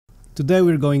Today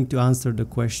we're going to answer the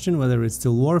question whether it's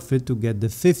still worth it to get the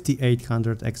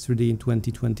 5800X3D in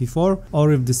 2024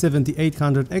 or if the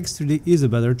 7800X3D is a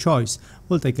better choice.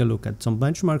 We'll take a look at some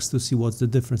benchmarks to see what's the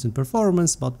difference in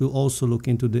performance, but we'll also look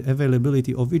into the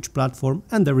availability of each platform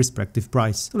and their respective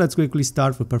price. So let's quickly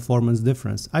start with performance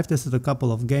difference. I've tested a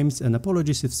couple of games and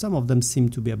apologies if some of them seem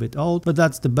to be a bit old, but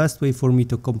that's the best way for me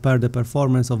to compare the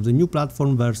performance of the new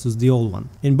platform versus the old one.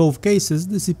 In both cases,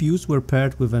 the CPUs were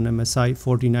paired with an MSI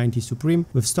 4090 Supreme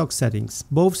with stock settings.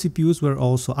 Both CPUs were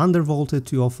also undervolted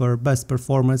to offer best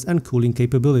performance and cooling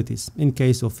capabilities. In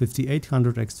case of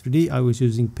 5800X3D, I was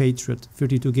using Patriot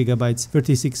 32GB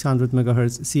 3600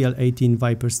 MHz CL18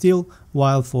 Viper Steel,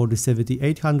 while for the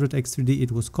 7800X3D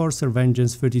it was Corsair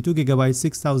Vengeance 32GB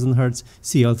 6000Hz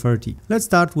CL30. Let's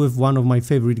start with one of my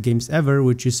favorite games ever,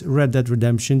 which is Red Dead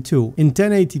Redemption 2. In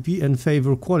 1080p and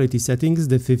favor quality settings,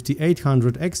 the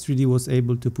 5800X3D was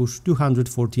able to push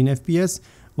 214 FPS,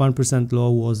 1%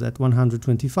 low was at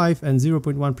 125 and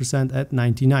 0.1% at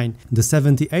 99. The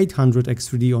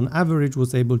 7800X3D on average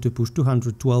was able to push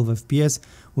 212 FPS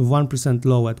with 1%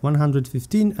 low at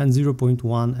 115 and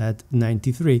 0.1 at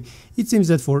 93. It seems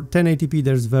that for 1080p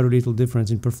there's very little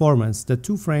difference in performance. The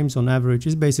 2 frames on average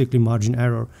is basically margin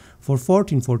error. For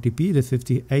 1440p, the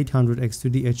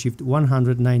 5800X3D achieved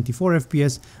 194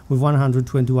 FPS with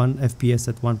 121 FPS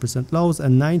at 1% lows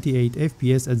and 98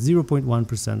 FPS at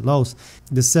 0.1% lows.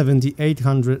 The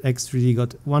 7800X3D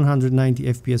got 190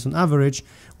 FPS on average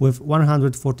with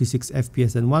 146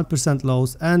 FPS and 1%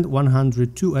 lows and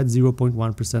 102 at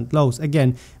 0.1% lows.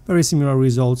 Again, very similar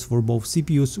results for both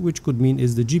CPUs, which could mean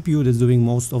is the GPU that's doing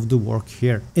most of the work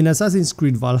here. In Assassin's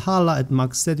Creed Valhalla at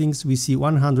max settings, we see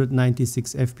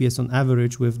 196 FPS on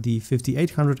average with the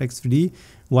 5800X3D,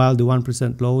 while the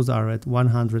 1% lows are at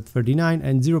 139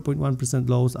 and 0.1%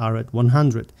 lows are at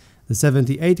 100. The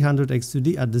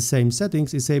 7800X3D at the same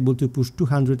settings is able to push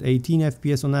 218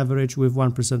 FPS on average with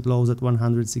 1% lows at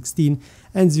 116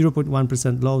 and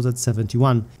 0.1% lows at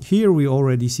 71. Here we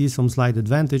already see some slight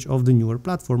advantage of the newer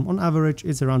platform. On average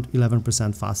it's around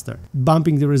 11% faster.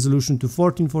 Bumping the resolution to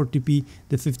 1440p,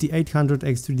 the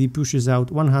 5800X3D pushes out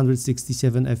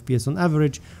 167 FPS on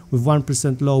average with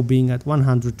 1% low being at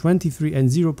 123 and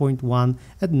 0.1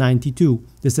 at 92.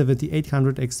 The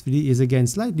 7800X3D is again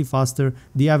slightly faster.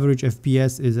 The average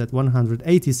FPS is at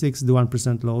 186, the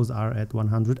 1% lows are at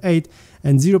 108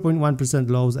 and 0.1%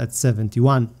 lows at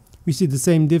 71. We see the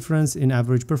same difference in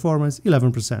average performance,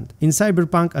 11%. In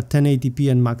Cyberpunk at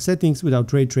 1080p and max settings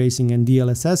without ray tracing and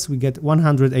DLSS, we get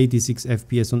 186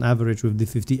 FPS on average with the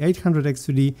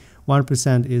 5800X3D,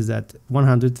 1% is at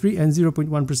 103 and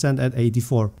 0.1% at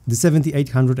 84. The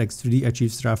 7800X3D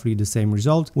achieves roughly the same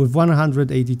result with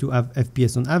 182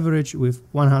 FPS on average with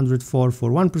 104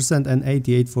 for 1% and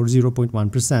 88 for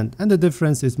 0.1%, and the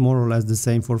difference is more or less the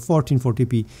same for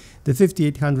 1440p. The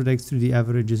 5800X3D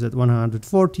averages at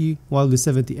 140, while the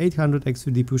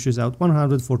 7800X3D pushes out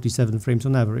 147 frames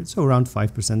on average, so around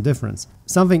 5% difference.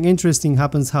 Something interesting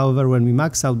happens however when we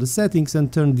max out the settings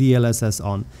and turn DLSS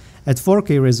on. At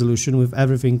 4K resolution with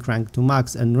everything cranked to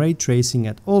max and ray tracing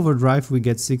at overdrive, we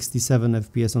get 67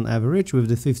 FPS on average with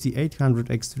the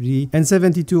 5800X3D and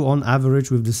 72 on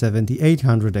average with the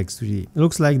 7800X3D.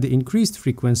 Looks like the increased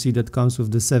frequency that comes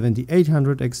with the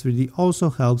 7800X3D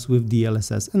also helps with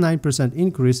DLSS, a 9%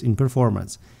 increase in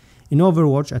performance. In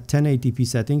Overwatch at 1080p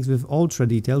settings with ultra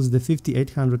details, the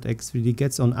 5800X3D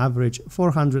gets on average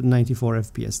 494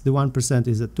 FPS. The 1%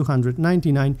 is at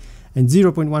 299 and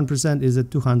 0.1% is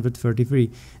at 233.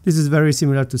 This is very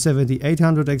similar to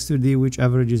 7800X3D, which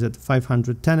averages at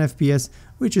 510 FPS,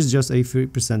 which is just a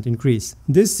 3% increase.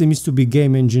 This seems to be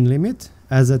game engine limit,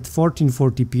 as at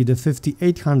 1440p the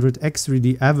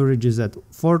 5800X3D averages at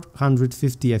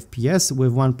 450 FPS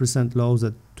with 1% lows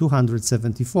at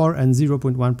 274 and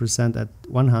 0.1% at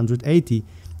 180,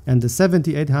 and the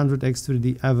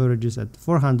 7800X3D averages at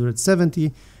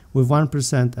 470 with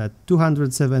 1% at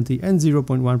 270 and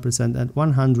 0.1% at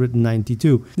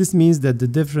 192. This means that the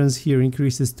difference here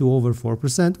increases to over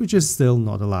 4%, which is still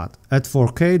not a lot. At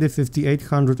 4K, the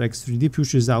 5800X3D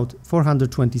pushes out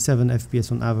 427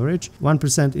 FPS on average,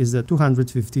 1% is at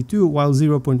 252, while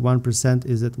 0.1%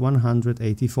 is at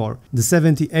 184. The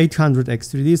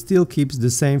 7800X3D still keeps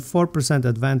the same 4%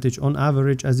 advantage on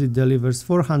average as it delivers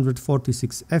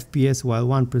 446 FPS, while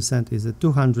 1% is at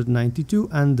 292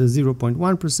 and the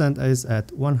 0.1% is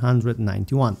at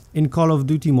 191. In Call of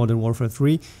Duty Modern Warfare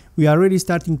 3, We are already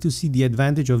starting to see the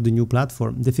advantage of the new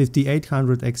platform. The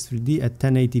 5800X3D at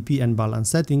 1080p and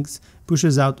balanced settings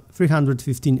pushes out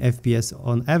 315 FPS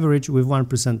on average, with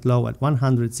 1% low at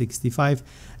 165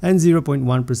 and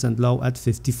 0.1% low at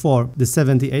 54. The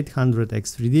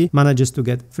 7800X3D manages to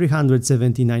get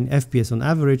 379 FPS on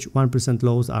average, 1%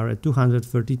 lows are at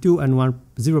 232 and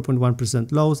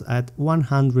 0.1% lows at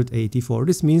 184.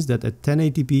 This means that at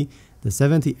 1080p, the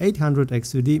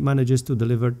 7800X3D manages to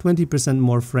deliver 20%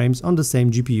 more frames on the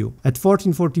same GPU. At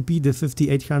 1440p, the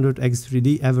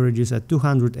 5800X3D averages at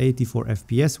 284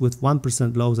 FPS with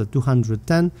 1% lows at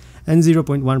 210 and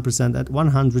 0.1% at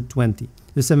 120.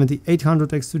 The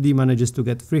 7800X3D manages to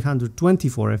get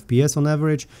 324 FPS on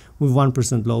average with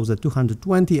 1% lows at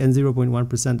 220 and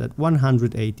 0.1% at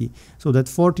 180. So that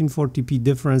 1440p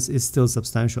difference is still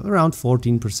substantial, around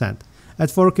 14%. At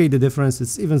 4K, the difference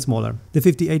is even smaller. The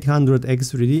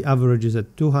 5800X3D averages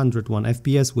at 201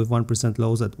 FPS with 1%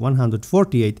 lows at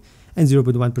 148 and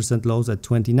 0.1% lows at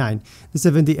 29. The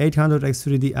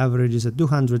 7800X3D averages at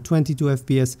 222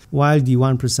 FPS, while the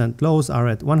 1% lows are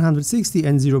at 160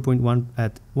 and 0.1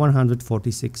 at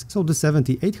 146. So the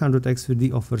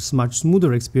 7800X3D offers much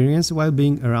smoother experience while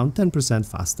being around 10%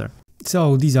 faster.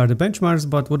 So these are the benchmarks,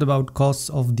 but what about costs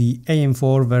of the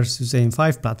AM4 versus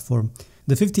AM5 platform?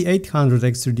 The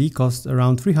 5800X3D costs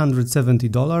around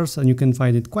 $370 and you can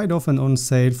find it quite often on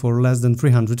sale for less than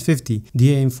 $350.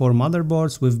 The AM4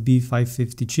 motherboards with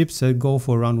B550 chipset go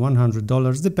for around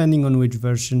 $100 depending on which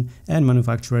version and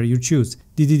manufacturer you choose.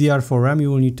 The DDR4 RAM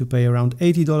you will need to pay around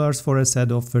 $80 for a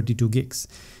set of 32 gigs.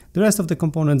 The rest of the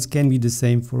components can be the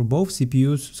same for both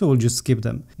CPUs, so we'll just skip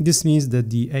them. This means that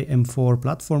the AM4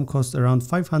 platform costs around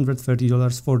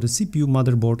 $530 for the CPU,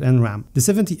 motherboard and RAM. The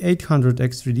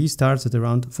 7800X3D starts at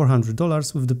around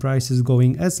 $400 with the prices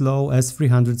going as low as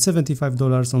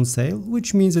 $375 on sale,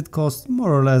 which means it costs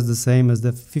more or less the same as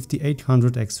the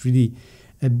 5800X3D.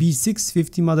 A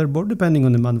B650 motherboard, depending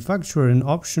on the manufacturer and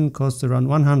option, costs around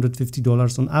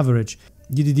 $150 on average.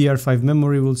 The DDR5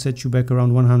 memory will set you back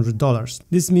around $100.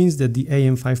 This means that the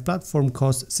AM5 platform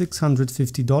costs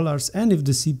 $650, and if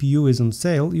the CPU is on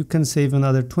sale, you can save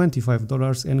another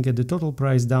 $25 and get the total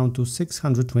price down to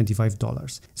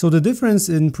 $625. So the difference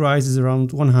in price is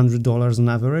around $100 on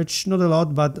average. Not a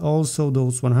lot, but also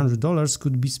those $100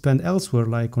 could be spent elsewhere,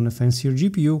 like on a fancier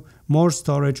GPU, more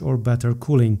storage or better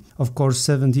cooling. Of course,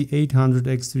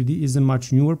 7800X3D is a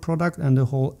much newer product and the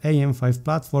whole AM5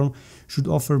 platform should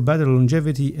offer better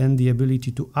longevity and the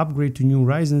ability to upgrade to new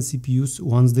Ryzen CPUs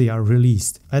once they are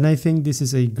released. And I think this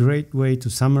is a great way to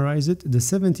summarize it. The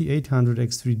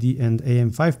 7800X3D and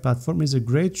AM5 platform is a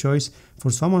great choice for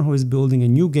someone who is building a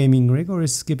new gaming rig or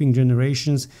is skipping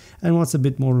generations and wants a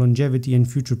bit more longevity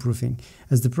and future-proofing,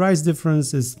 as the price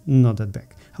difference is not that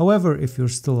big. However, if you're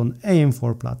still on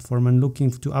AM4 platform and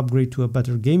looking to upgrade to a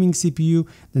better gaming CPU,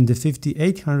 then the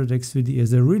 5800X3D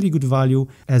is a really good value,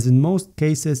 as in most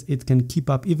cases it can keep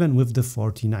up even with the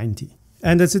 4090.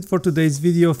 And that's it for today's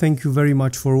video. Thank you very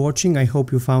much for watching. I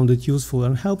hope you found it useful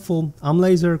and helpful. I'm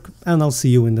Laser and I'll see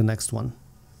you in the next one.